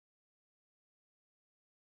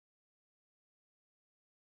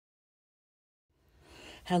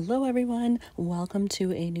Hello everyone, welcome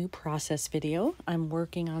to a new process video. I'm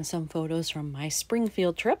working on some photos from my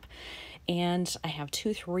Springfield trip and I have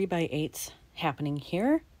two 3x8s happening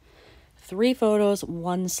here. 3 photos,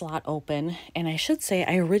 1 slot open, and I should say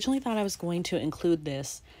I originally thought I was going to include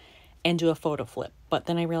this and do a photo flip, but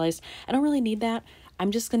then I realized I don't really need that.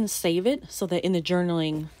 I'm just going to save it so that in the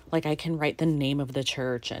journaling, like I can write the name of the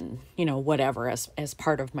church and, whatever as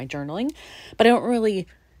part of my journaling, but I don't really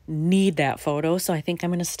need that photo, so I think I'm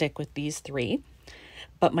going to stick with these 3.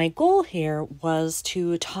 But my goal here was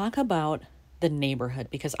to talk about the neighborhood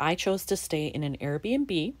because I chose to stay in an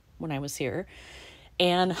Airbnb when I was here,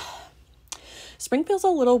 and Springfield's a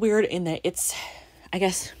little weird in that it's, I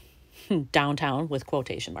guess, downtown with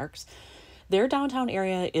quotation marks. Their downtown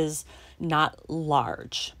area is not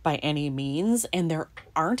large by any means, and there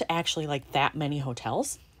aren't actually like that many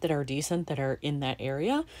hotels that are decent that are in that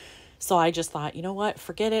area. So I just thought, you know what,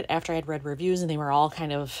 forget it. After I'd read reviews and they were all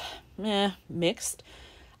kind of mixed,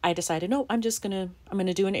 I decided, no, I'm going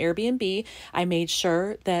to do an Airbnb. I made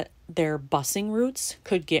sure that their busing routes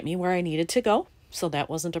could get me where I needed to go. So that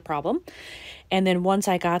wasn't a problem. And then once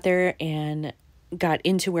I got there and got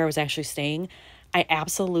into where I was actually staying, I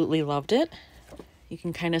absolutely loved it. You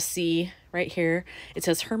can kind of see right here, it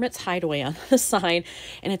says Hermit's Hideaway on the sign,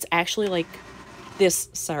 and it's actually like this,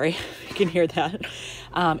 sorry, you can hear that.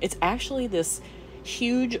 It's actually this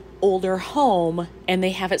huge older home, and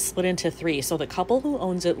they have it split into 3. So the couple who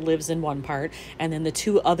owns it lives in one part, and then the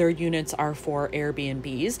 2 other units are for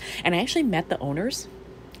Airbnbs. And I actually met the owners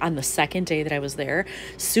on the second day that I was there.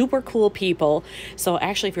 Super cool people. So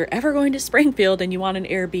actually, if you're ever going to Springfield and you want an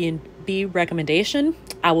Airbnb recommendation,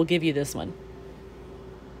 I will give you this one.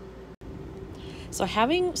 So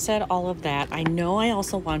having said all of that, I know I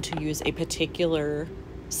also want to use a particular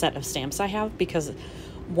set of stamps I have because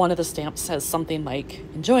one of the stamps says something like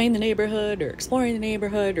enjoying the neighborhood or exploring the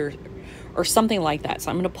neighborhood or something like that.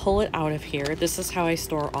 So I'm going to pull it out of here. This is how I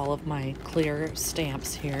store all of my clear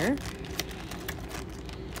stamps here.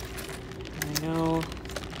 I know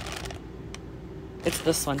it's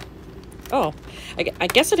this one. Oh, I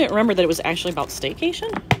guess I didn't remember that it was actually about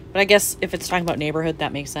staycation, but I guess if it's talking about neighborhood,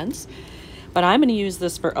 that makes sense. But I'm going to use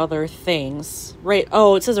this for other things. Right.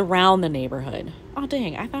 Oh, it says around the neighborhood. Oh,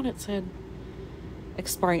 dang. I thought it said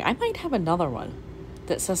exploring. I might have another one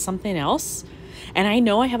that says something else. And I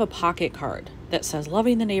know I have a pocket card that says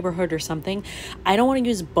loving the neighborhood or something. I don't want to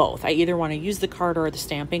use both. I either want to use the card or the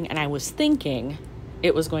stamping. And I was thinking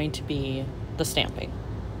it was going to be the stamping.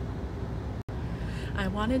 I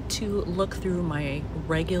wanted to look through my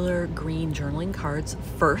regular green journaling cards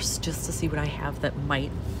first just to see what I have that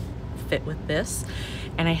might fit with this,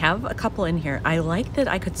 and I have a couple in here. I like that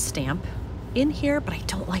I could stamp in here, but I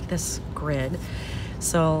don't like this grid,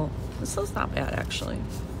 so this is not bad actually.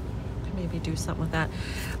 Maybe do something with that,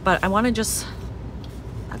 but I want to just,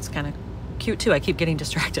 that's kind of cute too. I keep getting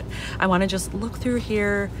distracted. I want to just look through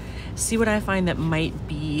here, see what I find that might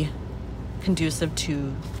be conducive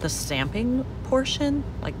to the stamping portion.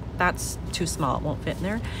 Like that's too small, it won't fit in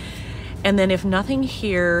there. And then if nothing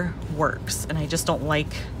here works and I just don't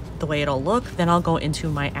like the way it'll look, then I'll go into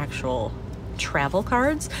my actual travel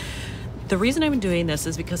cards. The reason I'm doing this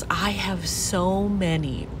is because I have so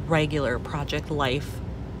many regular Project Life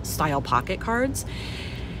style pocket cards.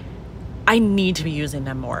 I need to be using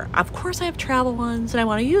them more. Of course I have travel ones and I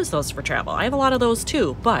want to use those for travel. I have a lot of those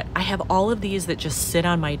too, but I have all of these that just sit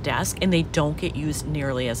on my desk and they don't get used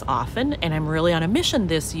nearly as often. And I'm really on a mission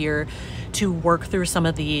this year to work through some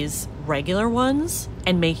of these regular ones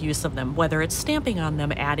and make use of them, whether it's stamping on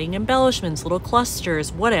them, adding embellishments, little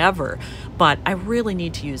clusters, whatever, but I really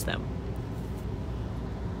need to use them.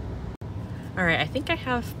 All right, I think I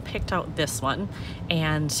have picked out this one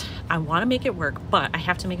and I want to make it work, but I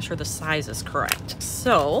have to make sure the size is correct.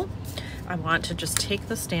 So I want to just take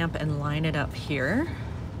the stamp and line it up here.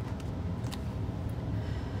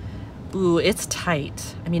 Ooh, it's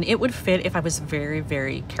tight. I mean, it would fit if I was very,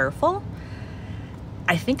 very careful.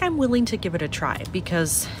 I think I'm willing to give it a try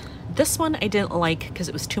because this one I didn't like because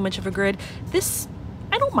it was too much of a grid. This,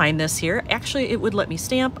 I don't mind this here. Actually, it would let me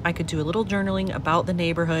stamp. I could do a little journaling about the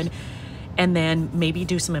neighborhood and then maybe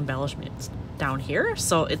do some embellishments down here.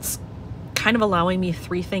 So it's kind of allowing me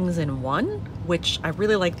 3 things in one, which I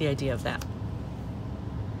really like the idea of that.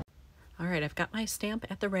 All right, I've got my stamp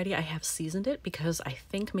at the ready. I have seasoned it because I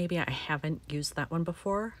think maybe I haven't used that one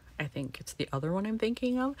before. I think it's the other one I'm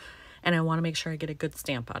thinking of, and I want to make sure I get a good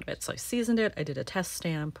stamp out of it. So I seasoned it, I did a test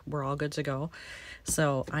stamp, we're all good to go.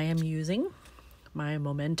 So I am using my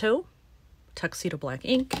Memento Tuxedo Black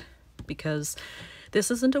ink because this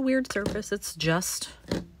isn't a weird surface, it's just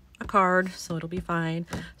a card, so it'll be fine.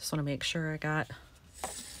 Just want to make sure I got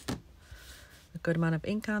good amount of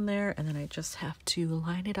ink on there, and then I just have to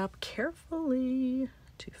line it up carefully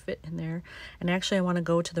to fit in there. And actually I want to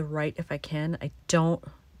go to the right if I can. I don't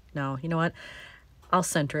know. You know what? I'll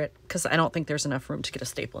center it because I don't think there's enough room to get a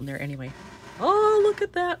staple in there anyway. Oh, look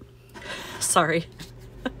at that. Sorry.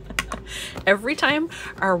 Every time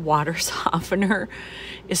our water softener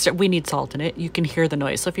is, we need salt in it. You can hear the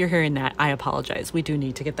noise. So if you're hearing that, I apologize. We do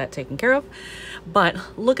need to get that taken care of.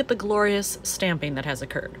 But look at the glorious stamping that has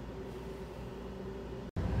occurred.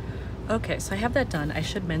 Okay, so I have that done. I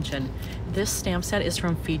should mention this stamp set is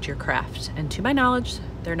from Feed Your Craft, and to my knowledge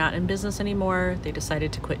they're not in business anymore. They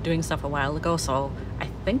decided to quit doing stuff a while ago, so I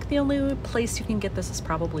think the only place you can get this is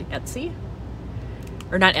probably Etsy,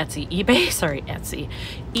 or not Etsy, eBay. Sorry, Etsy,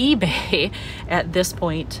 eBay. At this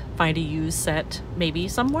point, find a used set maybe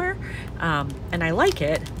somewhere, and I like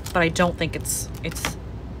it, but I don't think it's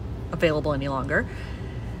available any longer.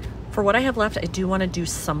 For what I have left, I do want to do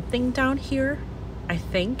something down here, I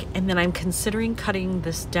think, and then I'm considering cutting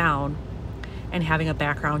this down and having a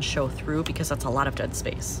background show through because that's a lot of dead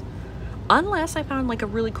space. Unless I found like a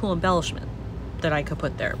really cool embellishment that I could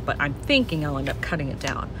put there, but I'm thinking I'll end up cutting it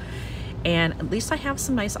down. And at least I have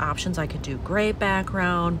some nice options. I could do gray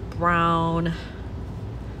background, brown.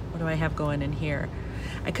 What do I have going in here?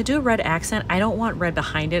 I could do a red accent. I don't want red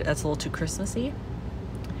behind it. That's a little too Christmassy.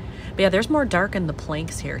 But yeah, there's more dark in the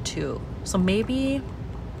planks here too. So maybe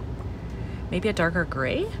a darker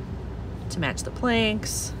gray to match the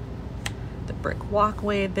planks, the brick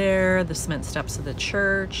walkway there, the cement steps of the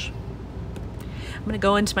church. I'm gonna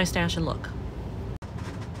go into my stash and look.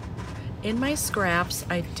 In my scraps,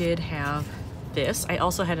 I did have this. I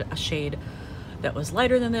also had a shade that was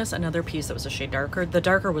lighter than this, another piece that was a shade darker. The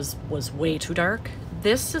darker was way too dark.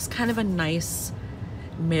 This is kind of a nice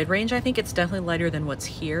mid-range. I think it's definitely lighter than what's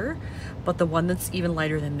here, but the one that's even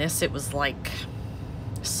lighter than this, it was like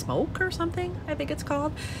smoke or something, I think it's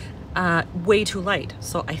called. Way too light.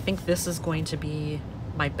 So I think this is going to be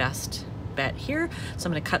my best bet here. So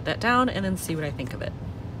I'm going to cut that down and then see what I think of it.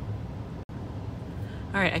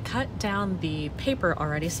 All right, I cut down the paper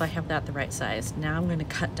already, so I have that the right size. Now I'm going to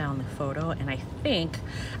cut down the photo, and I think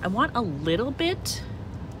I want a little bit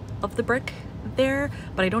of the brick there,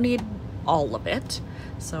 but I don't need all of it.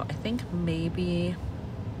 So I think maybe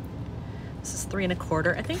this is 3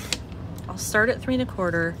 1/4. I think I'll start at 3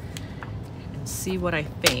 1/4 and see what I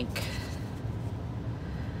think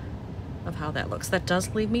of how that looks. That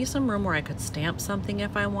does leave me some room where I could stamp something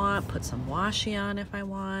if I want, put some washi on if I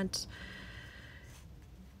want.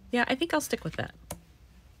 Yeah, I think I'll stick with that.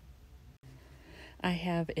 I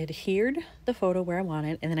have adhered the photo where I want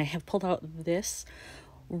it, and then I have pulled out this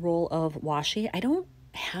roll of washi. I don't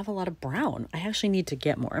have a lot of brown. I actually need to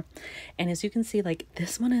get more. And as you can see, like,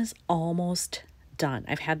 this one is almost done.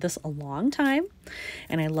 I've had this a long time,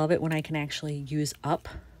 and I love it when I can actually use up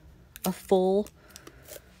a full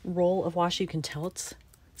roll of washi. You can tell it's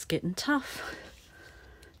getting tough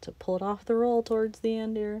to pull it off the roll towards the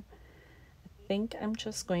end here. I think I'm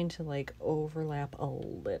just going to like overlap a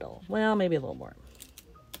little. Well, maybe a little more.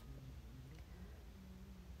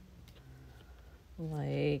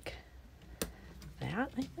 Like that,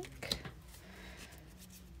 I think.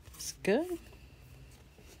 It's good.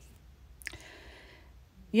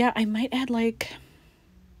 Yeah, I might add like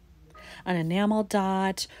an enamel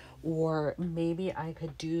dot, or maybe I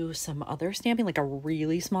could do some other stamping, like a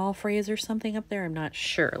really small phrase or something up there. I'm not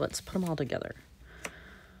sure. Let's put them all together.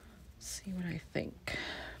 See what I think.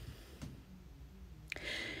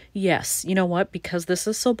 Yes, you know what? Because this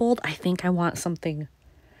is so bold, I think I want something,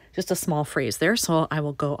 just a small phrase there. So I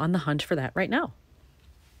will go on the hunt for that right now.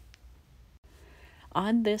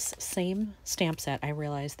 On this same stamp set, I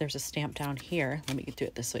realized there's a stamp down here. Let me do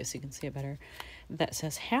it this way so you can see it better. That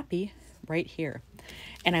says happy right here.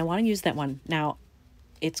 And I want to use that one. Now,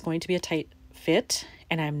 it's going to be a tight fit,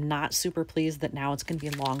 and I'm not super pleased that now it's going to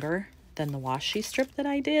be longer than the washi strip that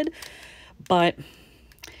I did, but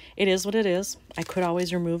it is what it is. I could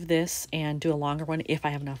always remove this and do a longer one if I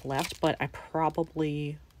have enough left, but I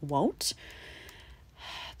probably won't.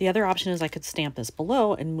 The other option is I could stamp this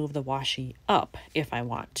below and move the washi up if I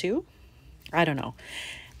want to. I don't know.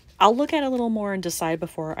 I'll look at it a little more and decide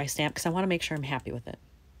before I stamp because I want to make sure I'm happy with it.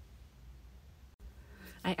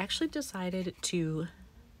 I actually decided to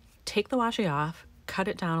take the washi off, cut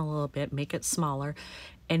it down a little bit, make it smaller,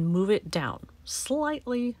 and move it down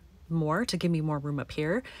slightly more to give me more room up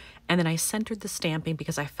here. And then I centered the stamping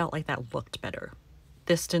because I felt like that looked better.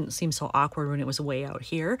 This didn't seem so awkward when it was way out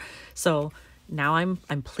here. So now I'm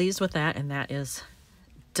pleased with that, and that is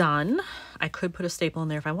done. I could put a staple in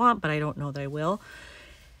there if I want, but I don't know that I will.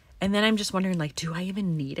 And then I'm just wondering, like, do I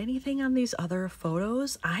even need anything on these other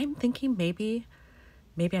photos? I'm thinking maybe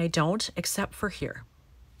I don't, except for here.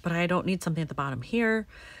 But I don't need something at the bottom here.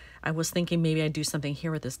 I was thinking maybe I'd do something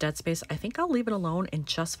here with this dead space. I think I'll leave it alone and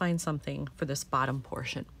just find something for this bottom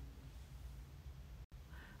portion.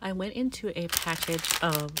 I went into a package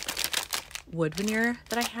of wood veneer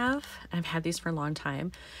that I have. I've had these for a long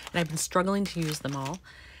time and I've been struggling to use them all.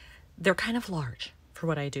 They're kind of large for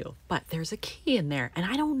what I do, but there's a key in there and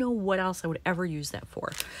I don't know what else I would ever use that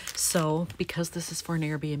for. So because this is for an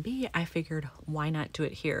Airbnb, I figured why not do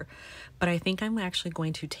it here? But I think I'm actually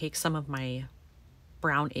going to take some of my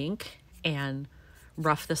brown ink and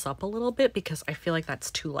rough this up a little bit because I feel like that's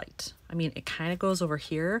too light. I mean, it kind of goes over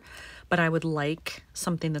here, but I would like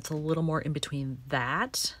something that's a little more in between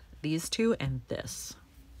that, these two, and this.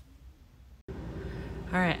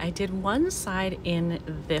 All right, I did one side in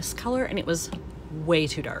this color and it was way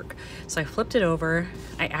too dark. So I flipped it over.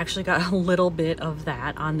 I actually got a little bit of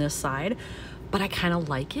that on this side, but I kind of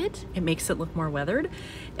like it. It makes it look more weathered.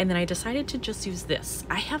 And then I decided to just use this.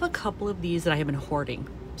 I have a couple of these that I have been hoarding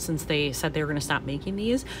since they said they were gonna stop making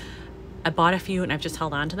these. I bought a few and I've just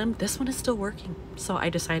held on to them. This one is still working. So I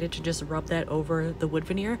decided to just rub that over the wood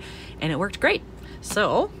veneer and it worked great.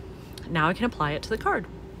 So now I can apply it to the card.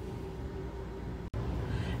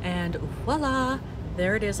 And voila,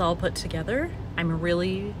 there it is all put together. I'm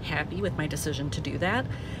really happy with my decision to do that.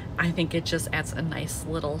 I think it just adds a nice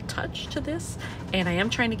little touch to this. And I am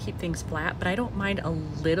trying to keep things flat, but I don't mind a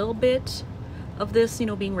little bit of this, you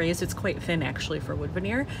know, being raised. It's quite thin actually for wood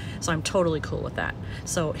veneer. So I'm totally cool with that.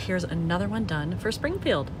 So here's another one done for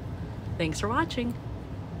Springfield. Thanks for watching.